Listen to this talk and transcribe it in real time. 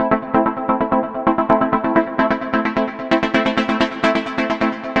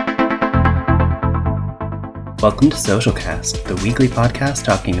Welcome to Socialcast, the weekly podcast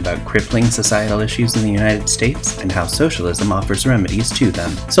talking about crippling societal issues in the United States and how socialism offers remedies to them.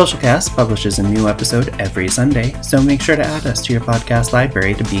 Socialcast publishes a new episode every Sunday, so make sure to add us to your podcast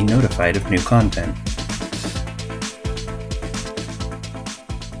library to be notified of new content.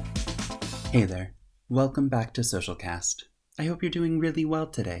 Hey there, welcome back to Socialcast. I hope you're doing really well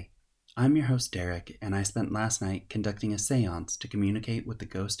today. I'm your host Derek, and I spent last night conducting a seance to communicate with the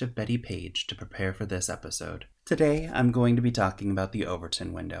ghost of Betty Page to prepare for this episode. Today, I'm going to be talking about the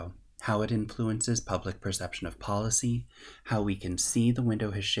Overton window, how it influences public perception of policy, how we can see the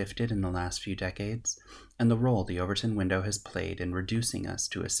window has shifted in the last few decades, and the role the Overton window has played in reducing us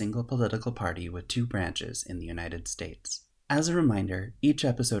to a single political party with two branches in the United States. As a reminder, each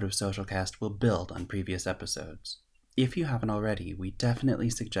episode of Socialcast will build on previous episodes. If you haven't already, we definitely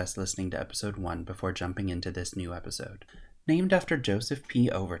suggest listening to episode 1 before jumping into this new episode. Named after Joseph P.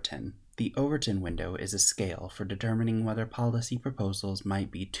 Overton, the Overton window is a scale for determining whether policy proposals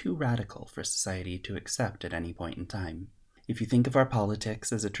might be too radical for society to accept at any point in time. If you think of our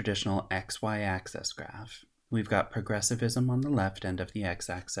politics as a traditional XY axis graph, we've got progressivism on the left end of the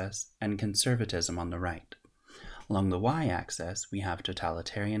x-axis and conservatism on the right. Along the y-axis, we have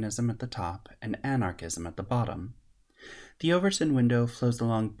totalitarianism at the top and anarchism at the bottom. The Overton window flows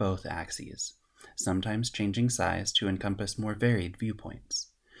along both axes, sometimes changing size to encompass more varied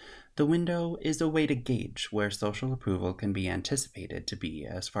viewpoints. The window is a way to gauge where social approval can be anticipated to be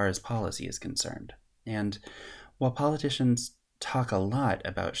as far as policy is concerned. And while politicians talk a lot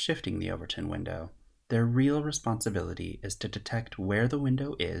about shifting the Overton window, their real responsibility is to detect where the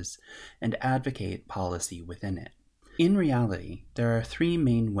window is and advocate policy within it. In reality, there are three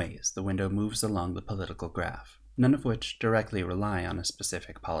main ways the window moves along the political graph, none of which directly rely on a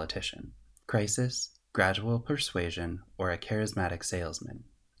specific politician: crisis, gradual persuasion, or a charismatic salesman.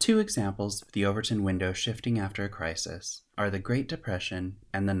 Two examples of the Overton window shifting after a crisis are the Great Depression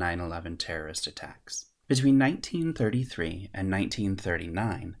and the 9/11 terrorist attacks. Between 1933 and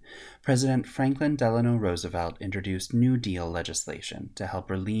 1939, President Franklin Delano Roosevelt introduced New Deal legislation to help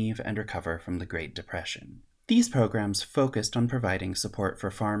relieve and recover from the Great Depression. These programs focused on providing support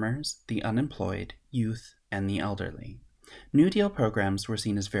for farmers, the unemployed, youth, and the elderly. New Deal programs were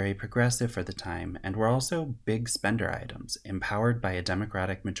seen as very progressive for the time and were also big spender items, empowered by a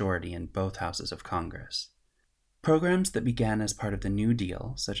Democratic majority in both houses of Congress. Programs that began as part of the New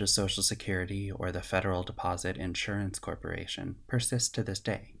Deal, such as Social Security or the Federal Deposit Insurance Corporation, persist to this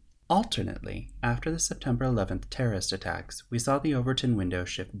day. Alternately, after the September 11th terrorist attacks, we saw the Overton window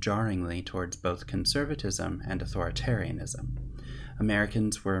shift jarringly towards both conservatism and authoritarianism.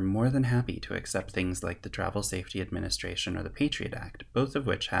 Americans were more than happy to accept things like the Travel Safety Administration or the Patriot Act, both of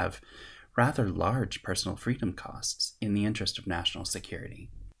which have rather large personal freedom costs in the interest of national security.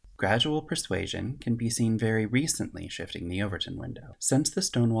 Gradual persuasion can be seen very recently shifting the Overton window. Since the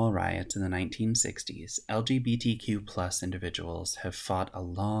Stonewall riots in the 1960s, LGBTQ+ individuals have fought a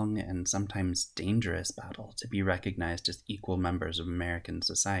long and sometimes dangerous battle to be recognized as equal members of American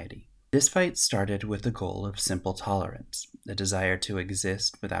society. This fight started with the goal of simple tolerance, the desire to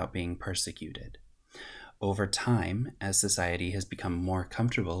exist without being persecuted. Over time, as society has become more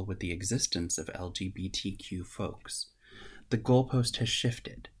comfortable with the existence of LGBTQ folks, the goalpost has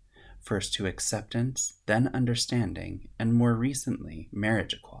shifted, first to acceptance, then understanding, and more recently,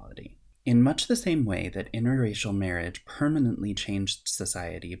 marriage equality. In much the same way that interracial marriage permanently changed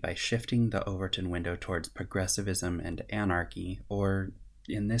society by shifting the Overton window towards progressivism and anarchy, or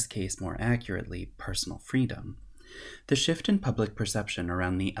in this case more accurately, personal freedom, the shift in public perception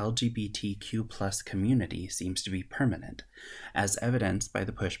around the LGBTQ+ community seems to be permanent, as evidenced by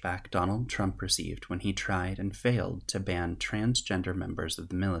the pushback Donald Trump received when he tried and failed to ban transgender members of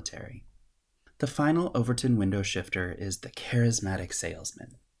the military. The final Overton window shifter is the charismatic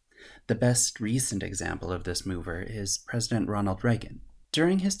salesman. The best recent example of this mover is President Ronald Reagan.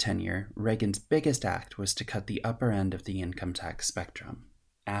 During his tenure, Reagan's biggest act was to cut the upper end of the income tax spectrum.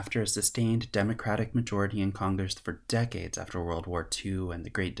 After a sustained Democratic majority in Congress for decades after World War II and the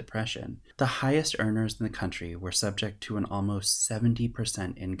Great Depression, the highest earners in the country were subject to an almost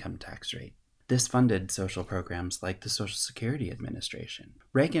 70% income tax rate. This funded social programs like the Social Security Administration.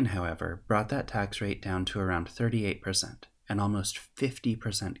 Reagan, however, brought that tax rate down to around 38%, an almost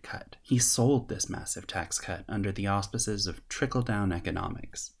 50% cut. He sold this massive tax cut under the auspices of trickle-down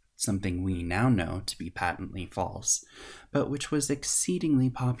economics, something we now know to be patently false, but which was exceedingly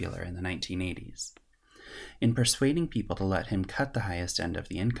popular in the 1980s. In persuading people to let him cut the highest end of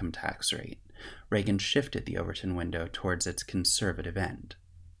the income tax rate, Reagan shifted the Overton window towards its conservative end.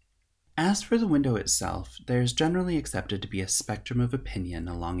 As for the window itself, there is generally accepted to be a spectrum of opinion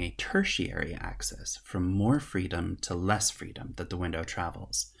along a tertiary axis from more freedom to less freedom that the window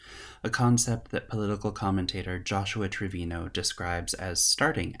travels, a concept that political commentator Joshua Trevino describes as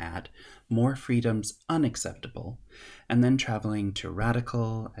starting at more freedoms unacceptable, and then traveling to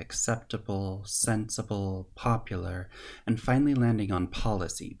radical, acceptable, sensible, popular, and finally landing on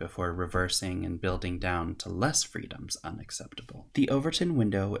policy before reversing and building down to less freedoms unacceptable. The Overton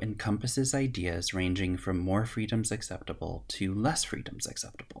window encompasses ideas ranging from more freedoms acceptable to less freedoms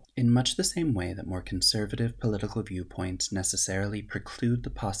acceptable, in much the same way that more conservative political viewpoints necessarily preclude the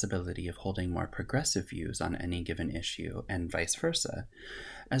possibility of holding more progressive views on any given issue, and vice versa.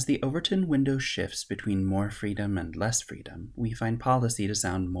 As the Overton window shifts between more freedom and less freedom, we find policy to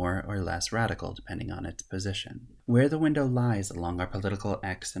sound more or less radical depending on its position. Where the window lies along our political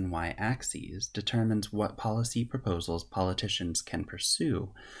X and Y axes determines what policy proposals politicians can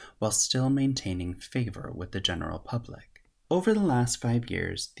pursue while still maintaining favor with the general public. Over the last 5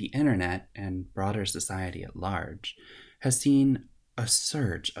 years, the internet and broader society at large has seen a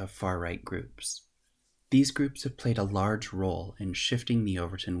surge of far-right groups. These groups have played a large role in shifting the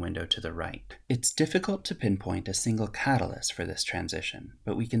Overton window to the right. It's difficult to pinpoint a single catalyst for this transition,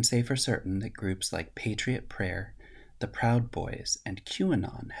 but we can say for certain that groups like Patriot Prayer, the Proud Boys, and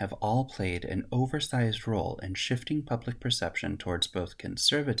QAnon have all played an oversized role in shifting public perception towards both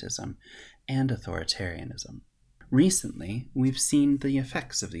conservatism and authoritarianism. Recently, we've seen the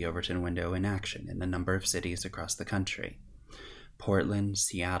effects of the Overton window in action in a number of cities across the country. Portland,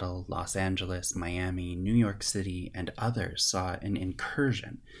 Seattle, Los Angeles, Miami, New York City, and others saw an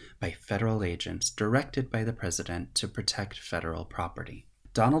incursion by federal agents directed by the president to protect federal property.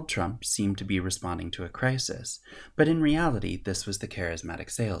 Donald Trump seemed to be responding to a crisis, but in reality, this was the charismatic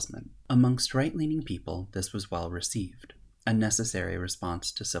salesman. Amongst right-leaning people, this was well received, a necessary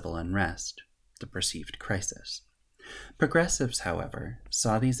response to civil unrest, the perceived crisis. Progressives, however,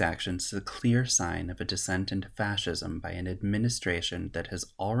 saw these actions as a clear sign of a descent into fascism by an administration that has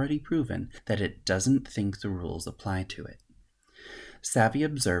already proven that it doesn't think the rules apply to it. Savvy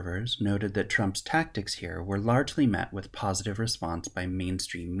observers noted that Trump's tactics here were largely met with positive response by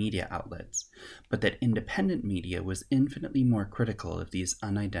mainstream media outlets, but that independent media was infinitely more critical of these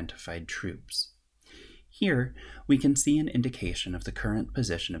unidentified troops. Here, we can see an indication of the current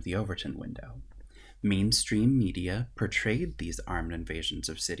position of the Overton window. Mainstream media portrayed these armed invasions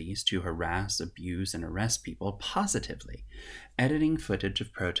of cities to harass, abuse, and arrest people positively, editing footage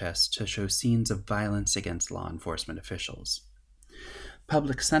of protests to show scenes of violence against law enforcement officials.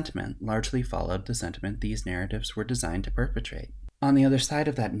 Public sentiment largely followed the sentiment these narratives were designed to perpetrate. On the other side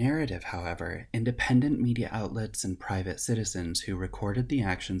of that narrative, however, independent media outlets and private citizens who recorded the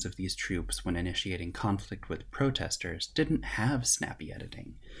actions of these troops when initiating conflict with protesters didn't have snappy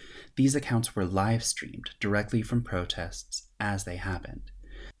editing. These accounts were live-streamed directly from protests as they happened.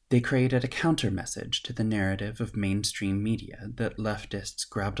 They created a counter-message to the narrative of mainstream media that leftists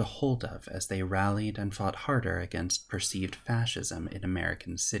grabbed a hold of as they rallied and fought harder against perceived fascism in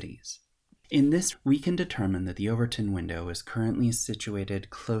American cities. In this, we can determine that the Overton window is currently situated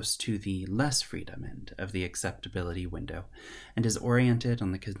close to the less freedom end of the acceptability window and is oriented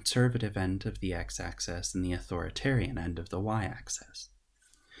on the conservative end of the x-axis and the authoritarian end of the y-axis.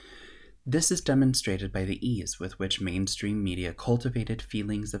 This is demonstrated by the ease with which mainstream media cultivated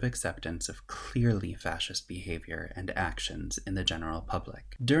feelings of acceptance of clearly fascist behavior and actions in the general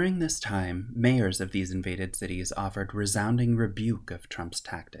public. During this time, mayors of these invaded cities offered resounding rebuke of Trump's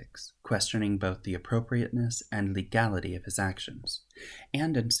tactics, questioning both the appropriateness and legality of his actions,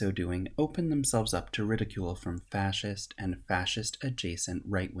 and in so doing opened themselves up to ridicule from fascist and fascist-adjacent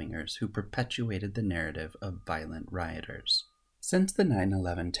right-wingers who perpetuated the narrative of violent rioters. Since the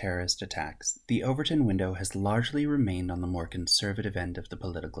 9/11 terrorist attacks, the Overton window has largely remained on the more conservative end of the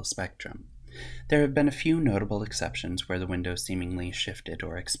political spectrum. There have been a few notable exceptions where the window seemingly shifted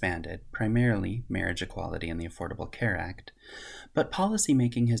or expanded, primarily marriage equality and the Affordable Care Act, but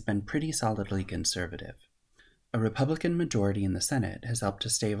policymaking has been pretty solidly conservative. A Republican majority in the Senate has helped to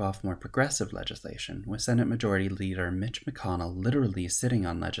stave off more progressive legislation, with Senate Majority Leader Mitch McConnell literally sitting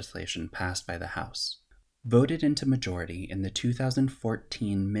on legislation passed by the House. Voted into majority in the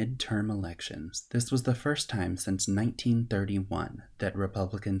 2014 midterm elections, this was the first time since 1931 that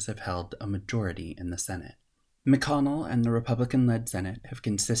Republicans have held a majority in the Senate. McConnell and the Republican-led Senate have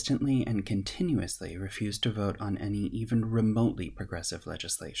consistently and continuously refused to vote on any even remotely progressive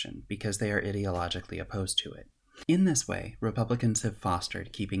legislation because they are ideologically opposed to it. In this way, Republicans have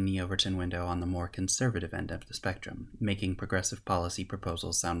fostered keeping the Overton window on the more conservative end of the spectrum, making progressive policy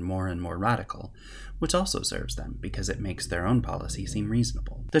proposals sound more and more radical, which also serves them because it makes their own policy seem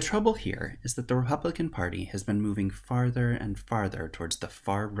reasonable. The trouble here is that the Republican Party has been moving farther and farther towards the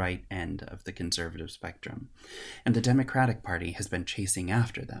far right end of the conservative spectrum, and the Democratic Party has been chasing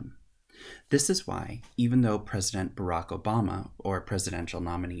after them. This is why, even though President Barack Obama or presidential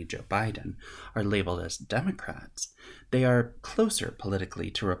nominee Joe Biden are labeled as Democrats, they are closer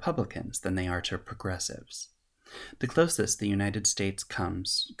politically to Republicans than they are to progressives. The closest the United States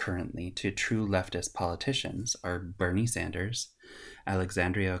comes currently to true leftist politicians are Bernie Sanders,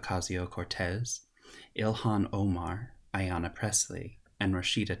 Alexandria Ocasio-Cortez, Ilhan Omar, Ayanna Pressley, and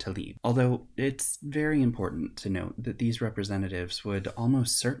Rashida Tlaib, although it's very important to note that these representatives would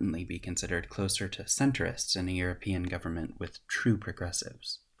almost certainly be considered closer to centrists in a European government with true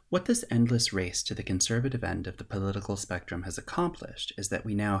progressives. What this endless race to the conservative end of the political spectrum has accomplished is that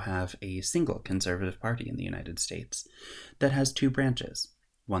we now have a single conservative party in the United States that has two branches,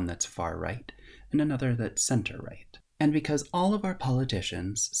 one that's far right and another that's center right. And because all of our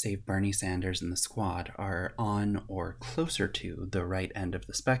politicians, save Bernie Sanders and the squad, are on or closer to the right end of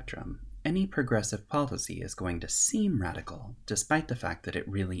the spectrum, any progressive policy is going to seem radical, despite the fact that it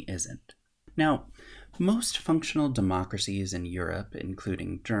really isn't. Now, most functional democracies in Europe,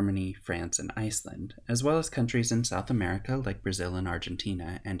 including Germany, France, and Iceland, as well as countries in South America like Brazil and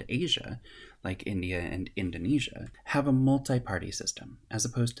Argentina, and Asia, like India and Indonesia, have a multi-party system, as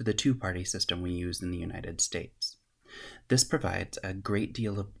opposed to the two-party system we use in the United States. This provides a great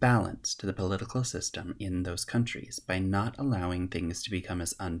deal of balance to the political system in those countries by not allowing things to become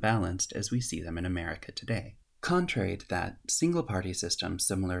as unbalanced as we see them in America today. Contrary to that, single-party systems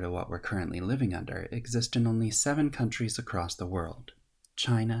similar to what we're currently living under exist in only 7 countries across the world: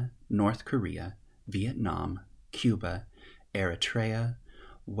 China, North Korea, Vietnam, Cuba, Eritrea,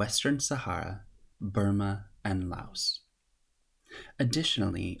 Western Sahara, Burma, and Laos.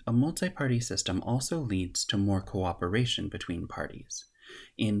 Additionally, a multi-party system also leads to more cooperation between parties.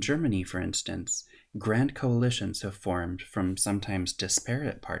 In Germany, for instance, grand coalitions have formed from sometimes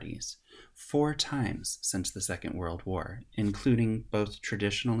disparate parties 4 times since the Second World War, including both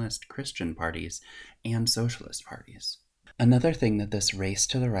traditionalist Christian parties and socialist parties. Another thing that this race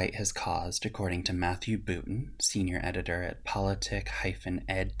to the right has caused, according to Matthew Booten, senior editor at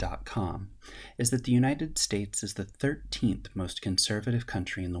politic-ed.com, is that the United States is the 13th most conservative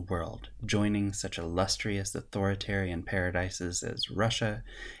country in the world, joining such illustrious authoritarian paradises as Russia,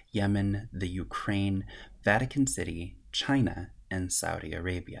 Yemen, the Ukraine, Vatican City, China, and Saudi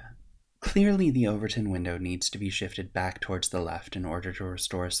Arabia. Clearly, the Overton window needs to be shifted back towards the left in order to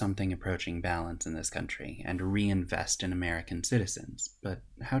restore something approaching balance in this country and reinvest in American citizens. But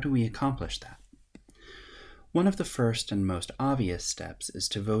how do we accomplish that? One of the first and most obvious steps is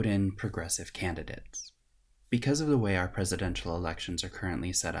to vote in progressive candidates. Because of the way our presidential elections are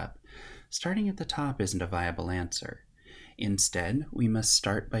currently set up, starting at the top isn't a viable answer. Instead, we must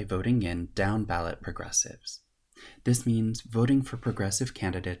start by voting in down-ballot progressives. This means voting for progressive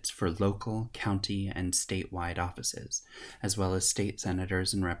candidates for local, county, and statewide offices, as well as state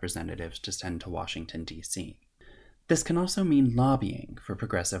senators and representatives to send to Washington, D.C. This can also mean lobbying for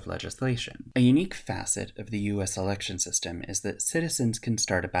progressive legislation. A unique facet of the U.S. election system is that citizens can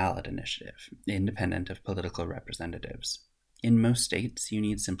start a ballot initiative, independent of political representatives. In most states, you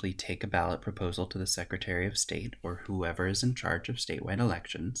need simply take a ballot proposal to the Secretary of State or whoever is in charge of statewide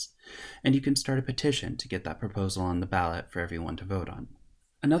elections, and you can start a petition to get that proposal on the ballot for everyone to vote on.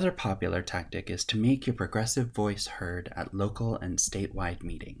 Another popular tactic is to make your progressive voice heard at local and statewide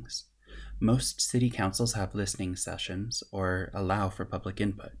meetings. Most city councils have listening sessions or allow for public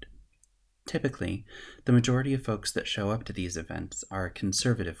input. Typically, the majority of folks that show up to these events are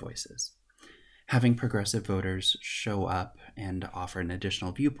conservative voices. Having progressive voters show up and offer an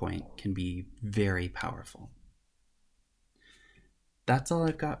additional viewpoint can be very powerful. That's all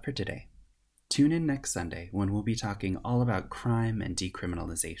I've got for today. Tune in next Sunday when we'll be talking all about crime and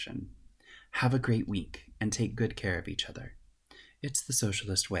decriminalization. Have a great week and take good care of each other. It's the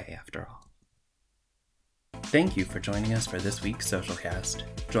socialist way, after all. Thank you for joining us for this week's Socialcast.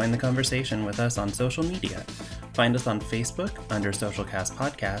 Join the conversation with us on social media. Find us on Facebook under Socialcast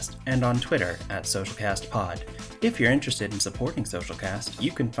Podcast and on Twitter at SocialcastPod. If you're interested in supporting Socialcast,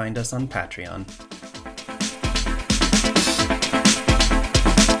 you can find us on Patreon.